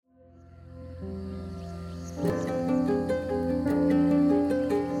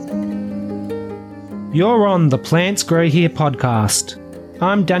You're on the Plants Grow Here podcast.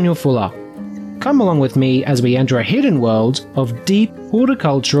 I'm Daniel Fuller. Come along with me as we enter a hidden world of deep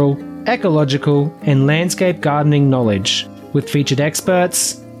horticultural, ecological, and landscape gardening knowledge with featured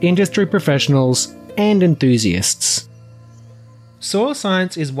experts, industry professionals, and enthusiasts. Soil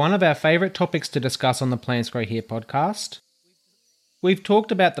science is one of our favourite topics to discuss on the Plants Grow Here podcast. We've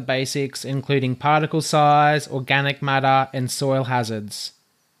talked about the basics, including particle size, organic matter, and soil hazards.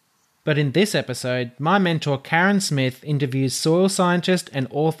 But in this episode, my mentor Karen Smith interviews soil scientist and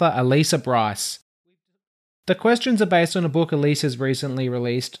author Elisa Bryce. The questions are based on a book Elisa's recently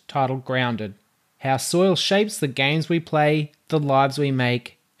released titled Grounded: How Soil Shapes the Games We Play, the Lives We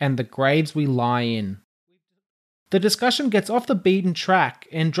Make, and the Graves We Lie In. The discussion gets off the beaten track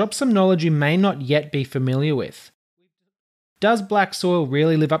and drops some knowledge you may not yet be familiar with. Does black soil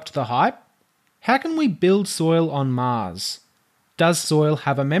really live up to the hype? How can we build soil on Mars? Does soil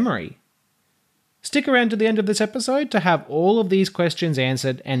have a memory? Stick around to the end of this episode to have all of these questions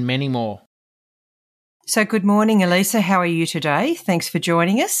answered and many more. So good morning, Elisa. How are you today? Thanks for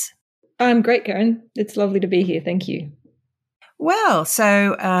joining us. I'm great, Karen. It's lovely to be here. Thank you. Well,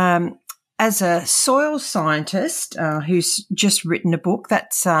 so as a soil scientist who's just written a book,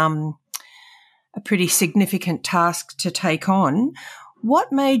 that's a pretty significant task to take on.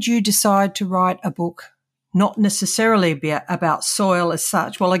 What made you decide to write a book? Not necessarily about soil as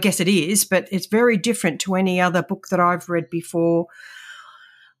such. Well, I guess it is, but it's very different to any other book that I've read before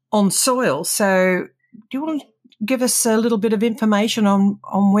on soil. So do you want to give us a little bit of information on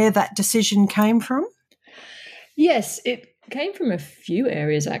where that decision came from? Yes, it came from a few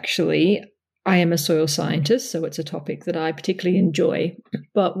areas, actually. I am a soil scientist, so it's a topic that I particularly enjoy.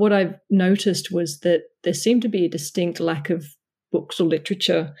 But what I've noticed was that there seemed to be a distinct lack of books or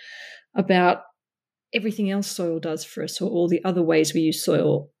literature about everything else soil does for us, or all the other ways we use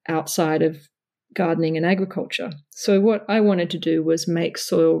soil outside of gardening and agriculture. So what I wanted to do was make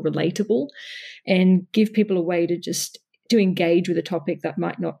soil relatable and give people a way to engage with a topic that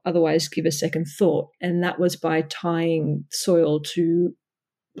might not otherwise give a second thought. And that was by tying soil to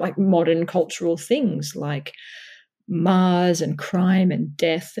like modern cultural things like Mars and crime and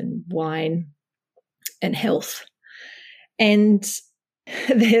death and wine and health. And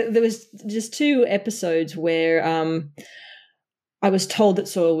there was just two episodes where I was told that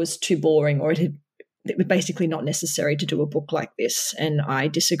soil was too boring, or it was basically not necessary to do a book like this, and I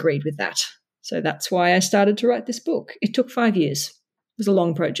disagreed with that. So that's why I started to write this book. It took 5 years. It was a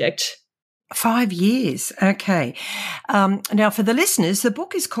long project. 5 years, okay. Now, for the listeners, the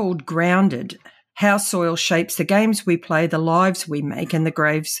book is called Grounded: How Soil Shapes the Games We Play, the Lives We Make, and the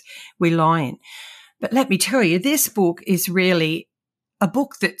Graves We Lie In. But let me tell you, this book is really a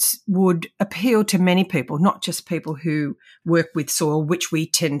book that would appeal to many people, not just people who work with soil, which we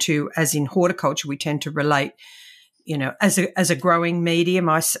tend to, as in horticulture, we tend to relate, as a growing medium.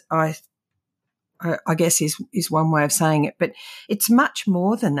 I guess is one way of saying it, but it's much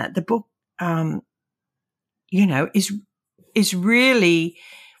more than that. The book, is really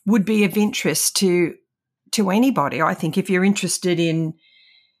would be of interest to anybody. I think if you're interested in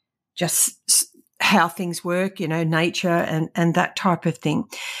just how things work, nature and that type of thing.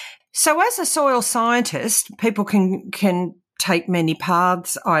 So as a soil scientist, people can take many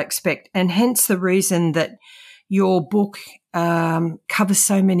paths, I expect, and hence the reason that your book covers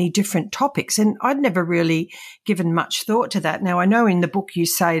so many different topics. And I'd never really given much thought to that. Now, I know in the book you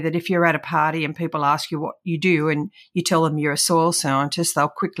say that if you're at a party and people ask you what you do and you tell them you're a soil scientist, they'll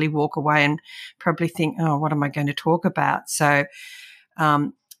quickly walk away and probably think, oh, what am I going to talk about? So,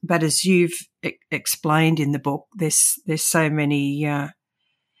 but as you've explained in the book, there's so many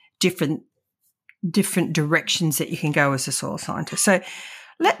different directions that you can go as a soil scientist. So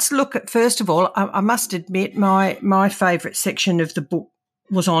let's look at, first of all, I must admit my favourite section of the book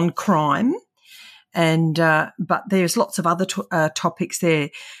was on crime, and but there's lots of other topics there.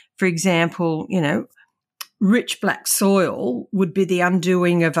 For example, rich black soil would be the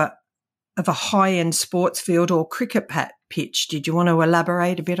undoing of a high-end sports field or cricket pitch. Did you want to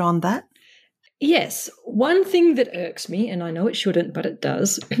elaborate a bit on that? Yes. One thing that irks me, and I know it shouldn't, but it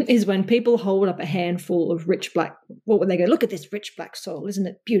does, is when people hold up a handful of rich black, when they go, look at this rich black soil, isn't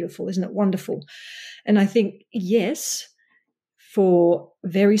it beautiful, isn't it wonderful? And I think, yes, for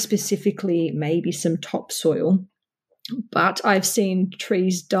very specifically maybe some topsoil, but I've seen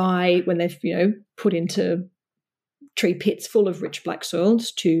trees die when they've, put into tree pits full of rich black soil.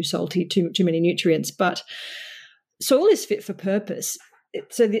 It's too salty, too many nutrients, but soil is fit for purpose.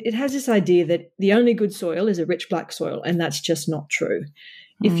 So it has this idea that the only good soil is a rich black soil, and that's just not true.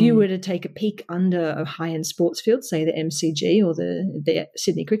 If you were to take a peek under a high-end sports field, say the MCG or the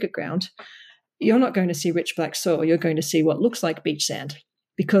Sydney Cricket Ground, you're not going to see rich black soil. You're going to see what looks like beach sand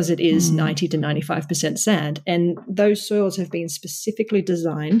because it is 90 to 95% sand. And those soils have been specifically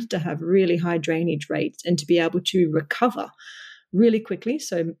designed to have really high drainage rates and to be able to recover really quickly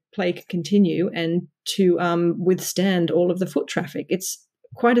so play can continue and to withstand all of the foot traffic. It's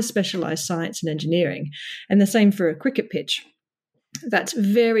quite a specialized science and engineering. And the same for a cricket pitch. That's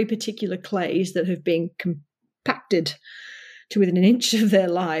very particular clays that have been compacted to within an inch of their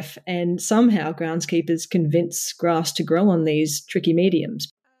life, and somehow groundskeepers convince grass to grow on these tricky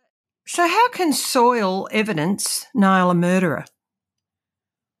mediums. So how can soil evidence nail a murderer?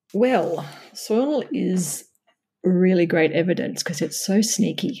 Well, soil is really great evidence because it's so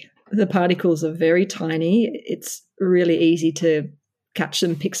sneaky. The particles are very tiny. It's really easy to catch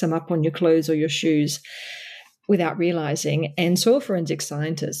them, pick some up on your clothes or your shoes without realizing. And soil forensic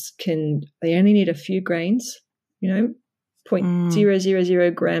scientists they only need a few grains,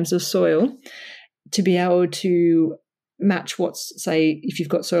 0.000 grams of soil to be able to match what's, say, if you've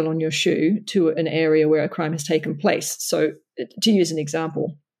got soil on your shoe to an area where a crime has taken place. So to use an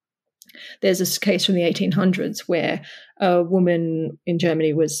example, there's this case from the 1800s where a woman in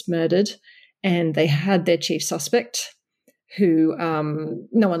Germany was murdered and they had their chief suspect who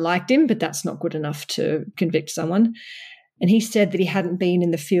no one liked him, but that's not good enough to convict someone. And he said that he hadn't been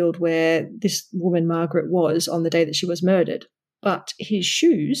in the field where this woman, Margaret, was on the day that she was murdered. But his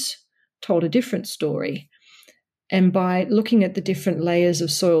shoes told a different story. And by looking at the different layers of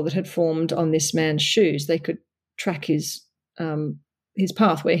soil that had formed on this man's shoes, they could track his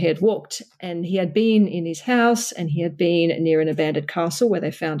path where he had walked. And he had been in his house and he had been near an abandoned castle where they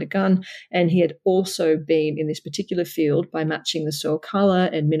found a gun. And he had also been in this particular field. By matching the soil colour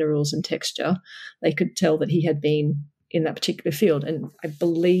and minerals and texture, they could tell that he had been in that particular field. And I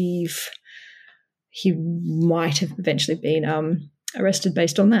believe he might have eventually been arrested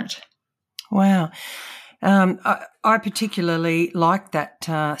based on that. Wow. I particularly like that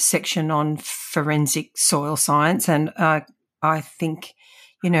section on forensic soil science, and I think,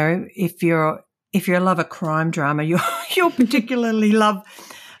 if you're a lover crime drama, you'll particularly love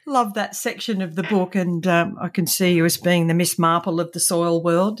that section of the book, and I can see you as being the Miss Marple of the soil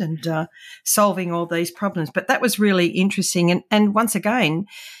world and solving all these problems. But that was really interesting, and once again,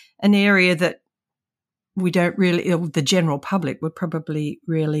 an area that we don't really, the general public would probably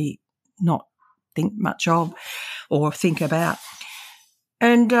really not think much of or think about.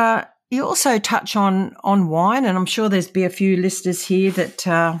 And you also touch on wine, and I'm sure there's be a few listeners here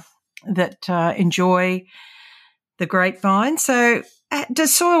that enjoy the grapevine. So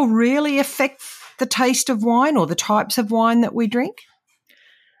does soil really affect the taste of wine or the types of wine that we drink?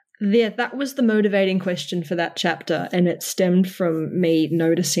 Yeah, that was the motivating question for that chapter, and it stemmed from me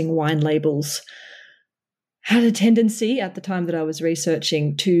noticing wine labels had a tendency at the time that I was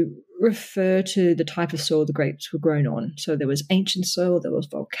researching to refer to the type of soil the grapes were grown on. So there was ancient soil, there was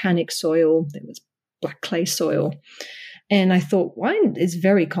volcanic soil, there was black clay soil. And I thought wine is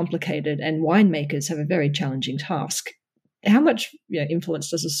very complicated and winemakers have a very challenging task. How much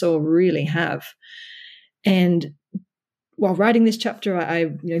influence does the soil really have? And while writing this chapter, I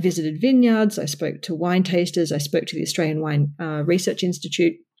visited vineyards, I spoke to wine tasters, I spoke to the Australian Wine Research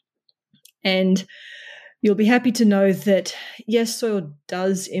Institute, and you'll be happy to know that, yes, soil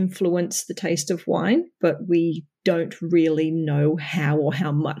does influence the taste of wine, but we don't really know how or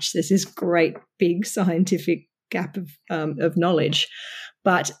how much. There's this great big scientific gap of knowledge.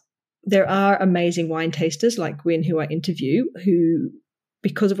 But there are amazing wine tasters like Gwyn, who I interview, who,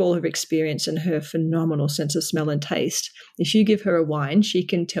 because of all her experience and her phenomenal sense of smell and taste, if you give her a wine, she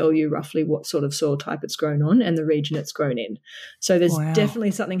can tell you roughly what sort of soil type it's grown on and the region it's grown in. So there's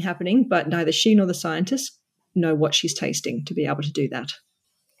definitely something happening, but neither she nor the scientists know what she's tasting to be able to do that.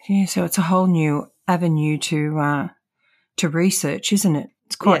 Yeah, so it's a whole new avenue to research, isn't it?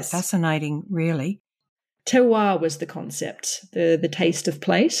 It's quite fascinating, really. Terroir was the concept. The taste of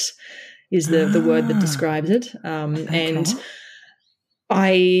place is the word that describes it. And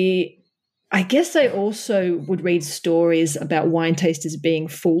I guess I also would read stories about wine tasters being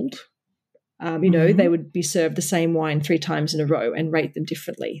fooled. They would be served the same wine 3 times in a row and rate them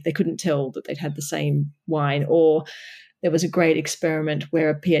differently. They couldn't tell that they'd had the same wine. Or there was a great experiment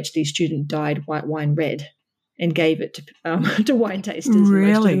where a PhD student dyed white wine red and gave it to wine tasters. Really?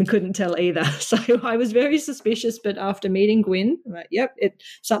 And most of them couldn't tell either. So I was very suspicious, but after meeting Gwyn, I'm like, yep,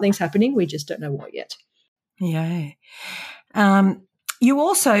 something's happening. We just don't know what yet. Yeah. You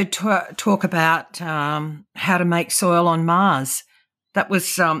also talk about how to make soil on Mars. That was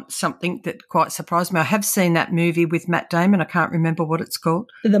something that quite surprised me. I have seen that movie with Matt Damon. I can't remember what it's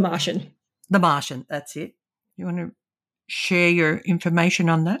called. The Martian. The Martian, that's it. You want to share your information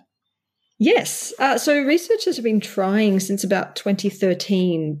on that? Yes. So researchers have been trying since about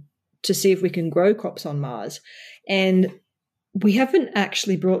 2013 to see if we can grow crops on Mars. And we haven't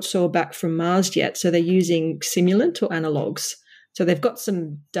actually brought soil back from Mars yet. So they're using simulant or analogs. So they've got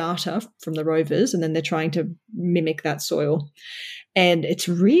some data from the rovers, and then they're trying to mimic that soil. And it's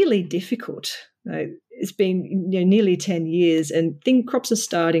really difficult. It's been nearly 10 years, and crops are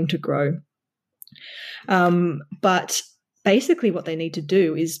starting to grow. But basically what they need to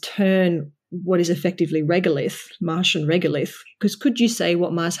do is turn what is effectively regolith, Martian regolith, because could you say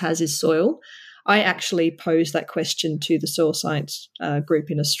what Mars has is soil? I actually posed that question to the soil science group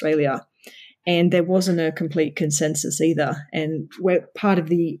in Australia, and there wasn't a complete consensus either. And where part of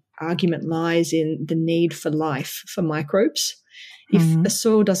the argument lies in the need for life, for microbes. If a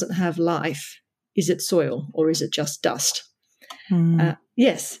soil doesn't have life, is it soil or is it just dust?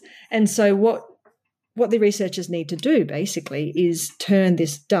 Yes. And so what the researchers need to do basically is turn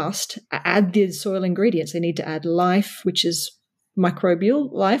this dust, add the soil ingredients. They need to add life, which is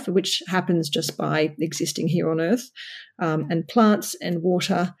microbial life, which happens just by existing here on Earth, and plants and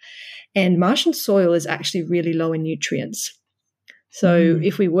water. And Martian soil is actually really low in nutrients. So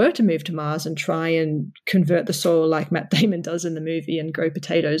if we were to move to Mars and try and convert the soil like Matt Damon does in the movie and grow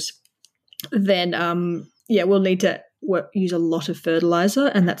potatoes, then, we'll need to use a lot of fertilizer,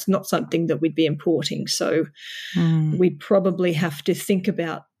 and that's not something that we'd be importing. So we'd probably have to think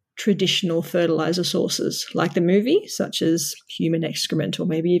about traditional fertilizer sources like the movie, such as human excrement or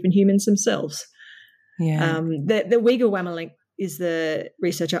maybe even humans themselves. Yeah. The Uyghur Wamaling is the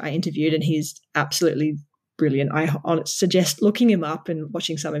researcher I interviewed, and he's absolutely brilliant. I suggest looking him up and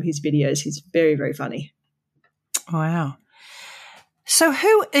watching some of his videos. He's very, very funny. Wow. So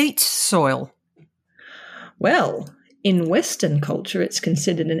who eats soil? Well, in Western culture, it's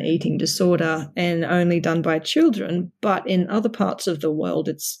considered an eating disorder and only done by children, but in other parts of the world,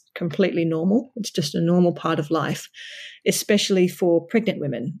 it's completely normal. It's just a normal part of life, especially for pregnant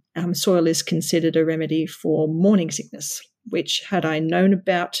women. Soil is considered a remedy for morning sickness, which had I known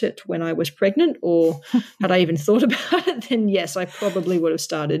about it when I was pregnant, or had I even thought about it, then yes, I probably would have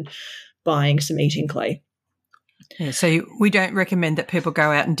started buying some eating clay. Yeah, so we don't recommend that people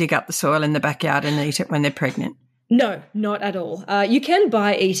go out and dig up the soil in the backyard and eat it when they're pregnant. No, not at all. You can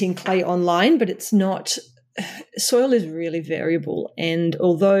buy eating clay online, but it's not – soil is really variable. And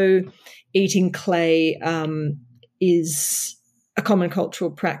although eating clay is a common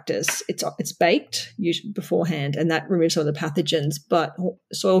cultural practice, it's baked usually beforehand, and that removes some of the pathogens, but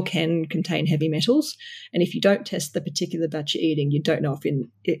soil can contain heavy metals. And if you don't test the particular batch you're eating, you don't know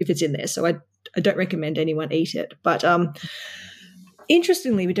if it's in there. So I don't recommend anyone eat it. But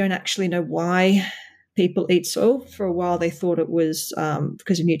interestingly, we don't actually know why people eat soil. For a while, they thought it was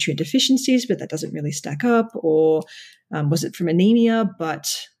because of nutrient deficiencies, but that doesn't really stack up. Or was it from anemia?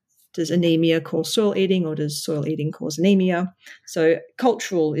 But does anemia cause soil eating, or does soil eating cause anemia? So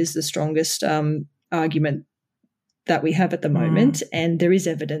cultural is the strongest argument that we have at the moment, and there is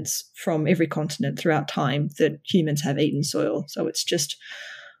evidence from every continent throughout time that humans have eaten soil. So it's just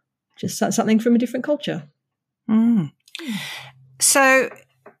something from a different culture. So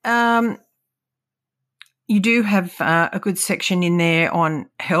you do have a good section in there on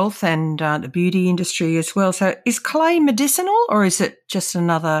health and the beauty industry as well. So is clay medicinal, or is it just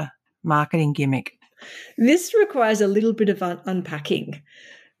another marketing gimmick? This requires a little bit of unpacking,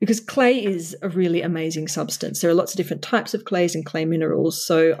 because clay is a really amazing substance. There are lots of different types of clays and clay minerals.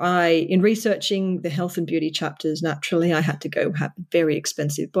 So in researching the health and beauty chapters, naturally, I had to go have a very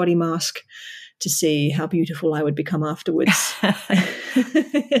expensive body mask to see how beautiful I would become afterwards.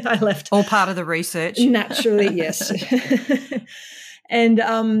 I left all part of the research. Naturally, yes. And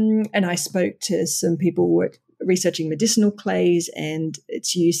I spoke to some people who were researching medicinal clays and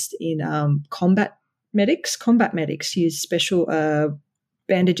its use in combat medics. Combat medics use special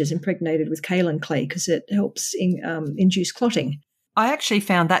bandages impregnated with kaolin clay because it helps induce clotting. I actually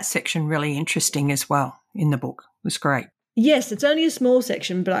found that section really interesting as well in the book. It was great. Yes, it's only a small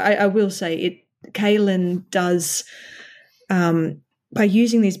section, but I will say kaolin does, by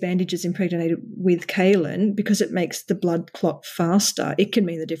using these bandages impregnated with kaolin, because it makes the blood clot faster, it can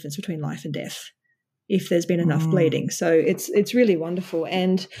mean the difference between life and death if there's been enough bleeding. So it's really wonderful.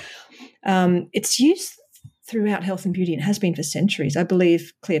 And it's used throughout health and beauty. It has been for centuries. I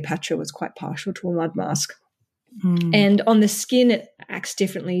believe Cleopatra was quite partial to a mud mask. And on the skin, it acts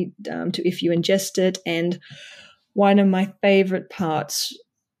differently to if you ingest it. And one of my favourite parts,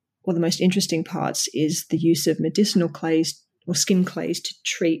 or the most interesting parts, is the use of medicinal clays or skin clays to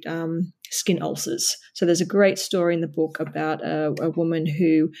treat skin ulcers. So there's a great story in the book about a woman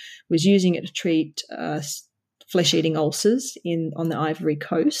who was using it to treat flesh-eating ulcers on the Ivory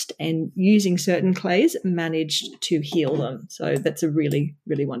Coast, and using certain clays managed to heal them. So that's a really,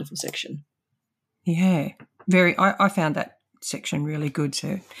 really wonderful section. Yeah, I found that section really good.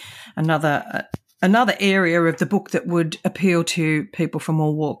 So another area of the book that would appeal to people from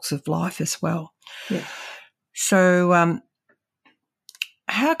all walks of life as well. Yeah. So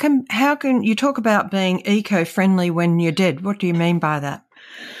how can you talk about being eco-friendly when you're dead? What do you mean by that?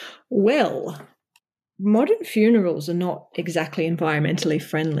 Well, modern funerals are not exactly environmentally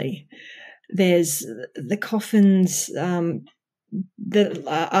friendly. There's the coffins that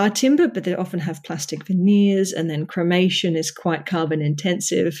are timber, but they often have plastic veneers, and then cremation is quite carbon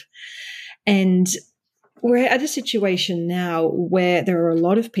intensive. And we're at a situation now where there are a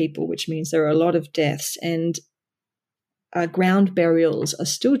lot of people, which means there are a lot of deaths, and ground burials are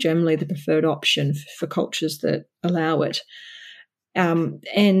still generally the preferred option for cultures that allow it.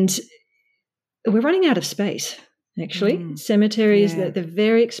 And we're running out of space, actually. Cemeteries, they're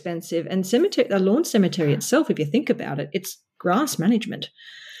very expensive. And the lawn cemetery itself, if you think about it, it's grass management.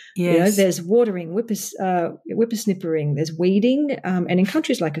 Yes. There's watering, whippersnippering, there's weeding. And in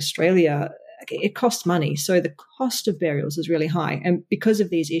countries like Australia, it costs money. So the cost of burials is really high. And because of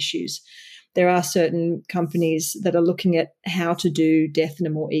these issues, there are certain companies that are looking at how to do death in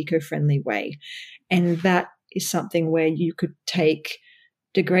a more eco-friendly way. And that is something where you could take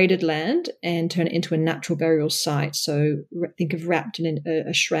degraded land and turn it into a natural burial site. So think of wrapped in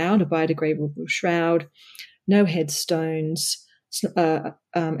a shroud, a biodegradable shroud, no headstones,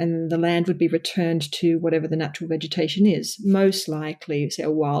 and the land would be returned to whatever the natural vegetation is, most likely, say, a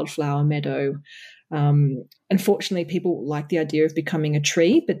wildflower meadow. Unfortunately, people like the idea of becoming a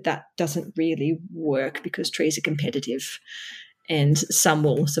tree, but that doesn't really work because trees are competitive and some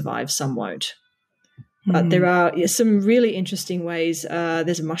will survive, some won't. But there are some really interesting ways.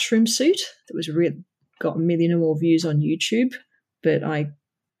 There's a mushroom suit that got 1 million or more views on YouTube, but I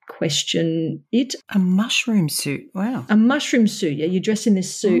question it. A mushroom suit, wow. A mushroom suit, yeah. You dress in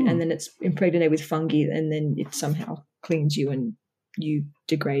this suit and then it's impregnated with fungi, and then it somehow cleans you and you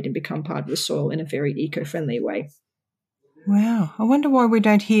degrade and become part of the soil in a very eco-friendly way. Wow. I wonder why we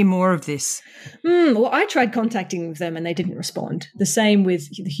don't hear more of this. Well, I tried contacting them and they didn't respond. The same with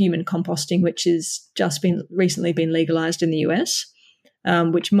the human composting, which has just recently been legalized in the US,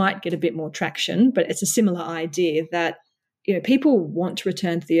 which might get a bit more traction, but it's a similar idea that, people want to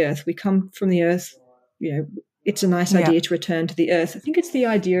return to the earth. We come from the earth, it's a nice idea to return to the earth. I think it's the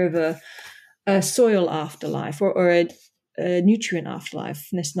idea of a soil afterlife or a nutrient afterlife,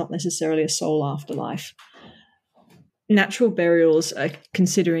 and it's not necessarily a soul afterlife. Natural burials are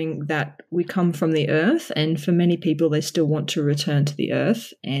considering that we come from the earth, and for many people, they still want to return to the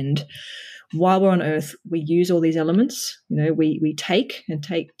earth. And while we're on earth, we use all these elements. We take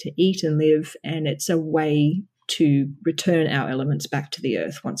to eat and live, and it's a way to return our elements back to the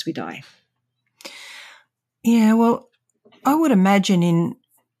earth once we die. Yeah, well, I would imagine in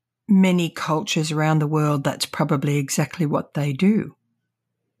many cultures around the world, that's probably exactly what they do.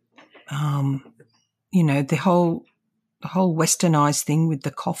 The whole westernized thing with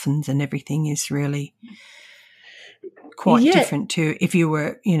the coffins and everything is really quite different to if you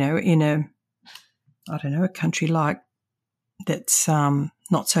were, in a country like that's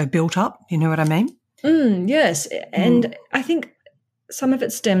not so built up. You know what I mean? Yes. And I think some of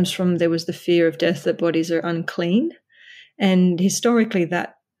it stems from there was the fear of death, that bodies are unclean. And historically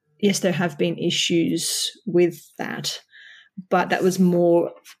that, yes, there have been issues with that, but that was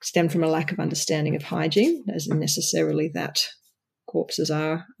more stemmed from a lack of understanding of hygiene, as necessarily that corpses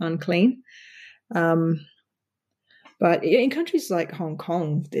are unclean. But in countries like Hong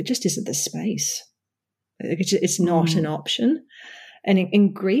Kong, there just isn't the space. It's not an option. And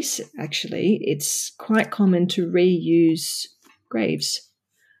in Greece, actually, it's quite common to reuse graves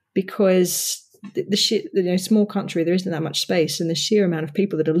because the small country, there isn't that much space, and the sheer amount of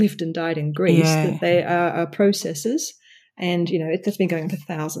people that have lived and died in Greece, that they are processes. And, that's been going on for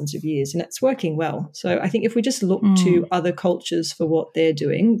thousands of years, and it's working well. So I think if we just look to other cultures for what they're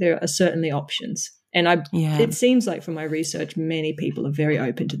doing, there are certainly options. And it seems like from my research, many people are very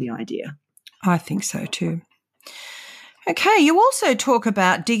open to the idea. I think so too. Okay, you also talk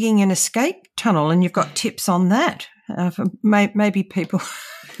about digging an escape tunnel, and you've got tips on that. For maybe people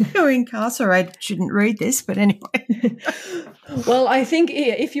who are incarcerated shouldn't read this, but anyway. Well, I think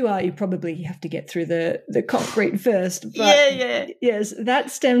if you are, you probably have to get through the concrete first. But yeah. Yes, that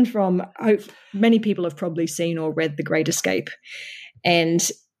stemmed from, many people have probably seen or read The Great Escape. And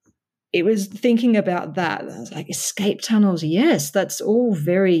it was thinking about that. I was like, escape tunnels, yes, that's all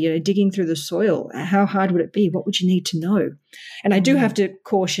very, digging through the soil. How hard would it be? What would you need to know? And I do have to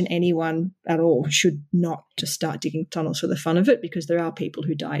caution anyone at all should not just start digging tunnels for the fun of it, because there are people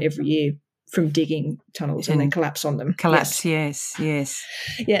who die every year from digging tunnels and then collapse on them. Yes.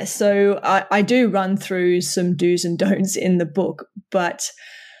 Yeah, so I do run through some do's and don'ts in the book, but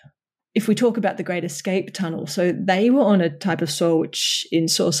if we talk about the Great Escape Tunnel, so they were on a type of soil which in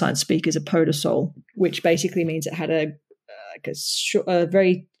soil science speak is a podosol, which basically means it had a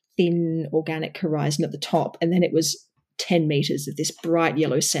very thin organic horizon at the top, and then it was 10 meters of this bright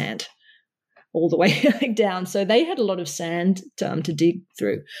yellow sand all the way down. So they had a lot of sand to dig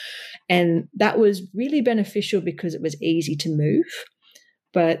through. And that was really beneficial because it was easy to move.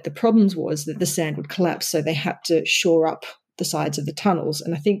 But the problems was that the sand would collapse, so they had to shore up the sides of the tunnels.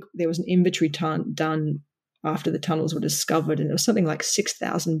 And I think there was an inventory done after the tunnels were discovered, and it was something like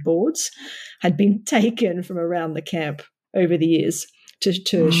 6,000 boards had been taken from around the camp over the years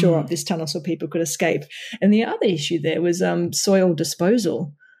to shore up this tunnel so people could escape. And the other issue there was soil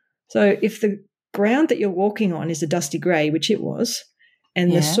disposal. So if the ground that you're walking on is a dusty grey, which it was,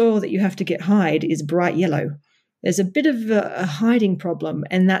 and the soil that you have to get hide is bright yellow, there's a bit of a hiding problem.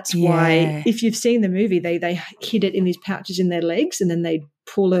 And that's why, if you've seen the movie, they hid it in these pouches in their legs, and then they'd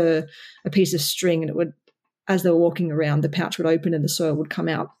pull a piece of string, and it would, as they were walking around, the pouch would open and the soil would come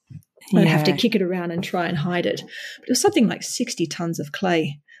out. They'd have to kick it around and try and hide it. But it was something like 60 tons of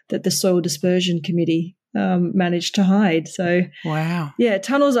clay that the Soil Dispersion Committee managed to hide. So, wow. Yeah,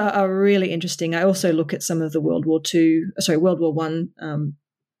 tunnels are really interesting. I also look at some of the World War One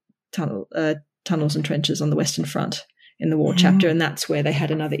tunnels and trenches on the Western Front in the war chapter, and that's where they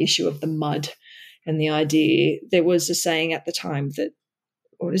had another issue of the mud and the idea. There was a saying at the time that,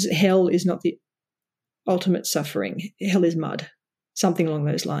 hell is not the ultimate suffering, hell is mud, something along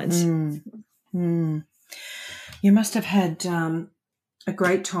those lines. You must have had a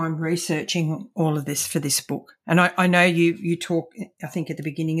great time researching all of this for this book. And I know you talk, I think, at the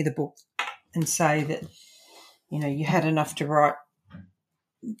beginning of the book and say that, you had enough to write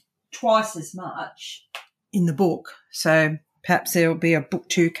twice as much in the book. So perhaps there'll be a book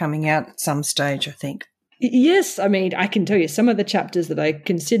 2 coming out at some stage, I think. Yes, I mean, I can tell you some of the chapters that I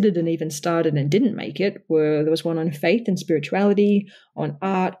considered and even started and didn't make it there was one on faith and spirituality, on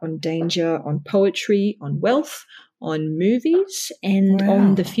art, on danger, on poetry, on wealth, on movies, and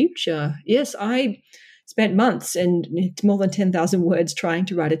on the future. Yes, I spent months and it's more than 10,000 words trying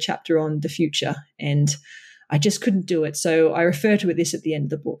to write a chapter on the future, and I just couldn't do it. So I refer to this at the end of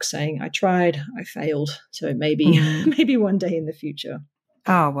the book saying, I tried, I failed. So maybe one day in the future.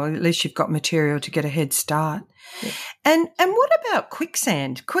 Oh, well, at least you've got material to get a head start. Yeah. And what about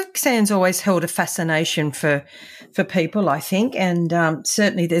quicksand? Quicksand's always held a fascination for people, I think, and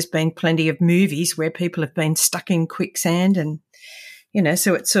certainly there's been plenty of movies where people have been stuck in quicksand and,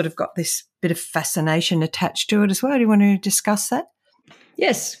 so it's sort of got this bit of fascination attached to it as well. Do you want to discuss that?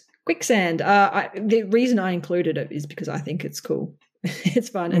 Yes, quicksand. The reason I included it is because I think it's cool. It's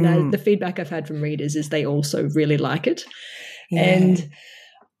fun. And the feedback I've had from readers is they also really like it. Yeah. And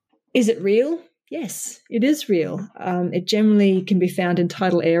is it real? Yes, it is real. It generally can be found in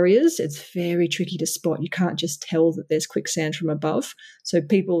tidal areas. It's very tricky to spot. You can't just tell that there's quicksand from above. So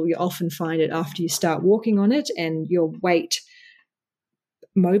you often find it after you start walking on it and your weight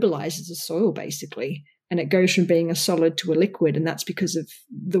mobilizes the soil basically, and it goes from being a solid to a liquid, and that's because of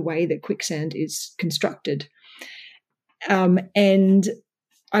the way that quicksand is constructed. And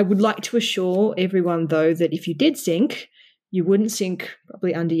I would like to assure everyone, though, that if you did sink, you wouldn't sink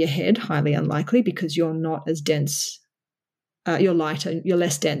probably under your head, highly unlikely, because you're not as dense. You're lighter, you're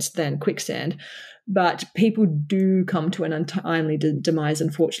less dense than quicksand. But people do come to an untimely demise,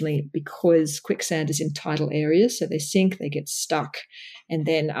 unfortunately, because quicksand is in tidal areas. So they sink, they get stuck, and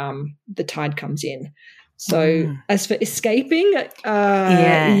then the tide comes in. So as for escaping,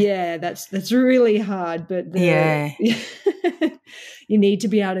 that's really hard. But you need to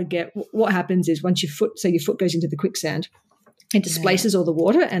be able to get. What happens is once your foot goes into the quicksand, it displaces all the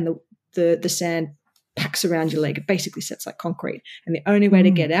water, and the sand packs around your leg. It basically sets like concrete, and the only way to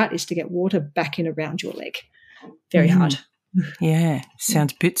get out is to get water back in around your leg. Very hard. Yeah,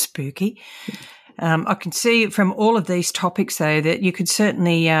 sounds a bit spooky. I can see from all of these topics, though, that you could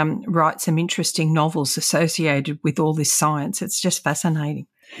certainly write some interesting novels associated with all this science. It's just fascinating.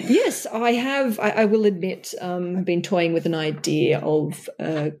 Yes, I have. I will admit I've been toying with an idea of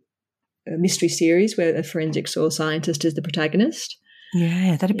a mystery series where a forensic soil scientist is the protagonist.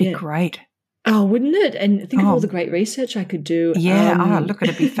 Yeah, that'd be great. Oh, wouldn't it? And think of all the great research I could do. Yeah, look,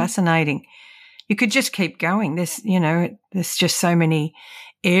 it'd be fascinating. You could just keep going. There's just so many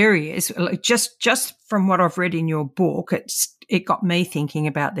areas. Just from what I've read in your book, it got me thinking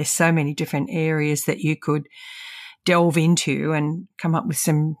about there's so many different areas that you could delve into and come up with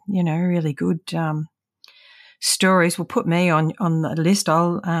some, really good stories. Will put me on the list.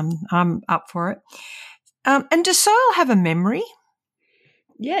 I'm up for it. And does soil have a memory?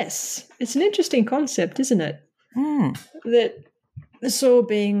 Yes, it's an interesting concept, isn't it? That the soil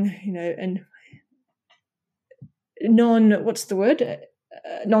being, an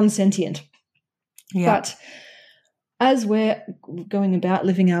non-sentient. Yeah. But as we're going about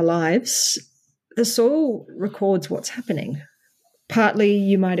living our lives, the soil records what's happening. Partly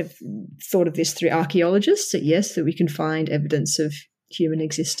you might have thought of this through archaeologists, that we can find evidence of human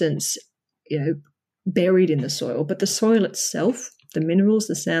existence, buried in the soil. But the soil itself, the minerals,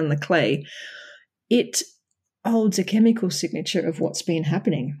 the sand, the clay, it holds a chemical signature of what's been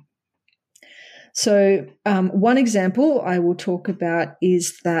happening. So one example I will talk about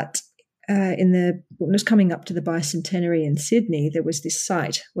is that when it was coming up to the bicentenary in Sydney, there was this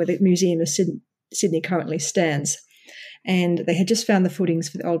site where the Museum of Sydney currently stands, and they had just found the footings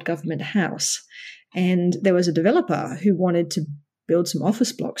for the old government house. And there was a developer who wanted to build some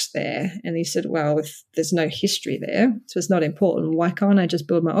office blocks there, and he said, well, if there's no history there, so it's not important, why can't I just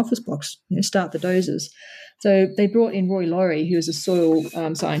build my office blocks, start the dozers? So they brought in Roy Laurie, who was a soil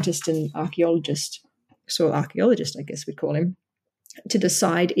scientist and archaeologist, soil archaeologist, I guess we'd call him, to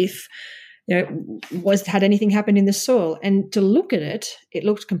decide if had anything happened in the soil. And to look at it, it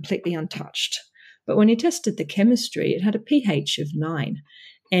looked completely untouched. But when he tested the chemistry, it had a pH of 9.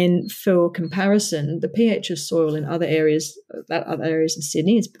 And for comparison, the pH of soil in other areas of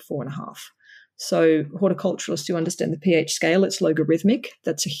Sydney is 4.5. So horticulturalists who understand the pH scale, it's logarithmic.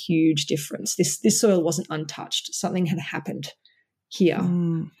 That's a huge difference. This soil wasn't untouched. Something had happened here.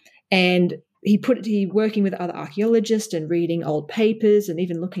 And he working with other archaeologists and reading old papers and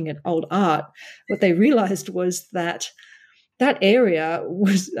even looking at old art, what they realized was that area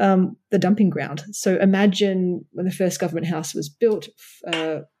was the dumping ground. So imagine when the first government house was built,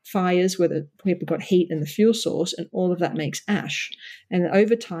 fires where the people got heat and the fuel source, and all of that makes ash. And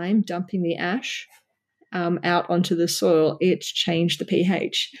over time, dumping the ash out onto the soil, it changed the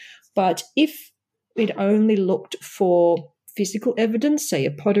pH. But if it only looked for physical evidence, say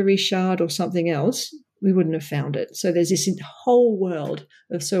a pottery shard or something else, we wouldn't have found it. So there's this whole world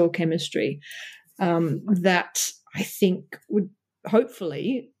of soil chemistry that I think would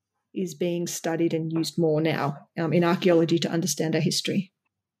hopefully is being studied and used more now in archaeology to understand our history.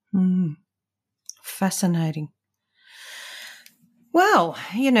 Fascinating. Well,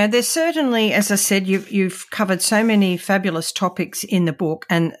 there's certainly, as I said, you've covered so many fabulous topics in the book,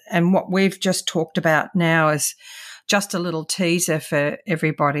 and what we've just talked about now is just a little teaser for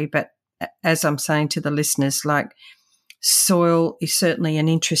everybody. But as I'm saying to the listeners, soil is certainly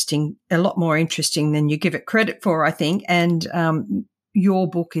a lot more interesting than you give it credit for, I think. And your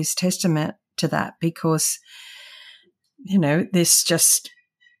book is testament to that, because, there's just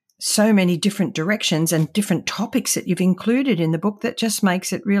so many different directions and different topics that you've included in the book that just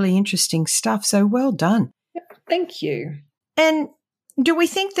makes it really interesting stuff. So well done. Thank you. And do we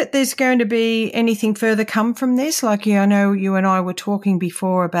think that there's going to be anything further come from this? I know you and I were talking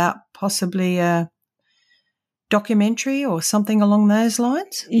before about possibly a documentary or something along those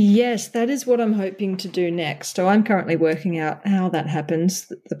lines? Yes, that is what I'm hoping to do next. So I'm currently working out how that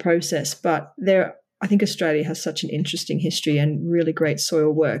happens, the process. But I think Australia has such an interesting history and really great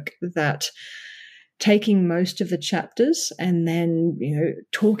soil work that taking most of the chapters and then,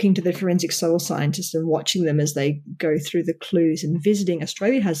 talking to the forensic soil scientists and watching them as they go through the clues and visiting.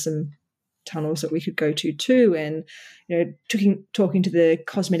 Australia has some tunnels that we could go to too, and talking to the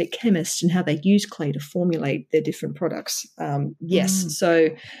cosmetic chemists and how they use clay to formulate their different products. So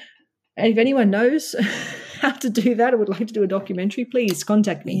if anyone knows how to do that or would like to do a documentary, please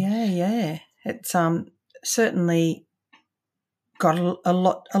contact me. Yeah. It's certainly got a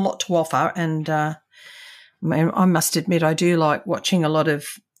lot to offer, and I must admit I do like watching a lot of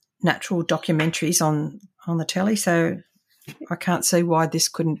natural documentaries on the telly, so I can't see why this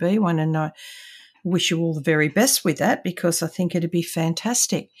couldn't be one, and I wish you all the very best with that, because I think it'd be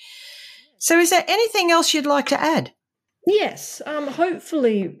fantastic. So is there anything else you'd like to add? Yes,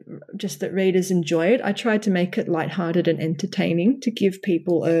 hopefully just that readers enjoy it. I tried to make it lighthearted and entertaining to give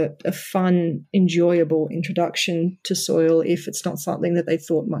people a fun, enjoyable introduction to soil if it's not something that they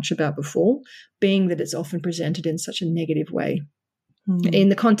thought much about before, being that it's often presented in such a negative way. In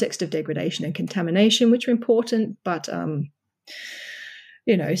the context of degradation and contamination, which are important, but,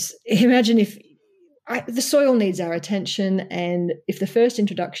 imagine if the soil needs our attention, and if the first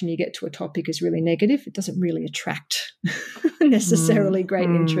introduction you get to a topic is really negative, it doesn't really attract necessarily great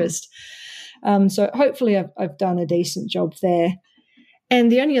interest. So hopefully I've done a decent job there.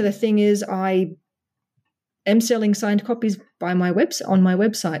 And the only other thing is I am selling signed copies on my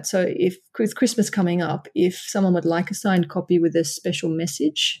website. So if with Christmas coming up, if someone would like a signed copy with a special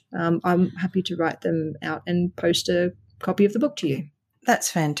message, I'm happy to write them out and post a copy of the book to you.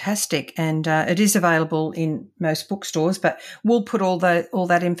 That's fantastic, and it is available in most bookstores. But we'll put all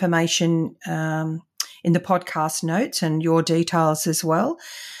that information in the podcast notes and your details as well.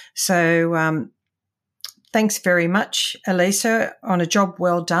 So thanks very much, Elisa, on a job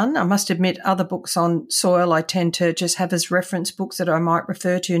well done. I must admit, other books on soil I tend to just have as reference books that I might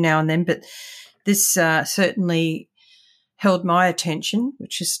refer to now and then, but this certainly held my attention,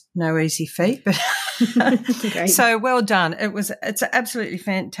 which is no easy feat. But so well done. It's absolutely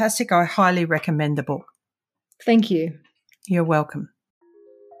fantastic. I highly recommend the book. Thank you. You're welcome.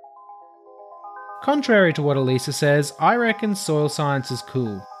 Contrary to what Elisa says, I reckon soil science is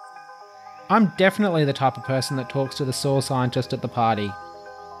cool. I'm definitely the type of person that talks to the soil scientist at the party.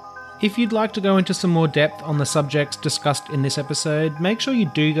 If you'd like to go into some more depth on the subjects discussed in this episode, make sure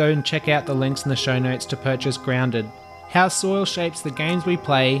you do go and check out the links in the show notes to purchase Grounded: How Soil Shapes the Games We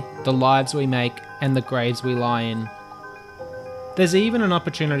Play, the Lives We Make, and the Graves We Lie In. There's even an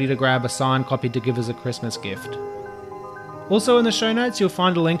opportunity to grab a signed copy to give as a Christmas gift. Also in the show notes, you'll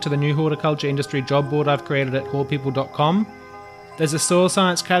find a link to the new horticulture industry job board I've created at hortpeople.com. There's a soil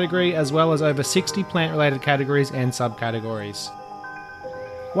science category, as well as over 60 plant-related categories and subcategories.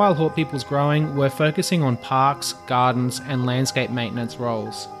 While Hort People's growing, we're focusing on parks, gardens, and landscape maintenance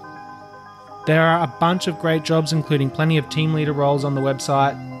roles. There are a bunch of great jobs, including plenty of team leader roles on the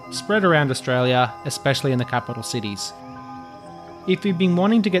website, spread around Australia, especially in the capital cities. If you've been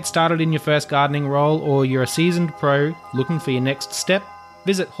wanting to get started in your first gardening role, or you're a seasoned pro looking for your next step,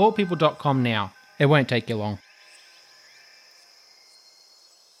 visit hortpeople.com now. It won't take you long.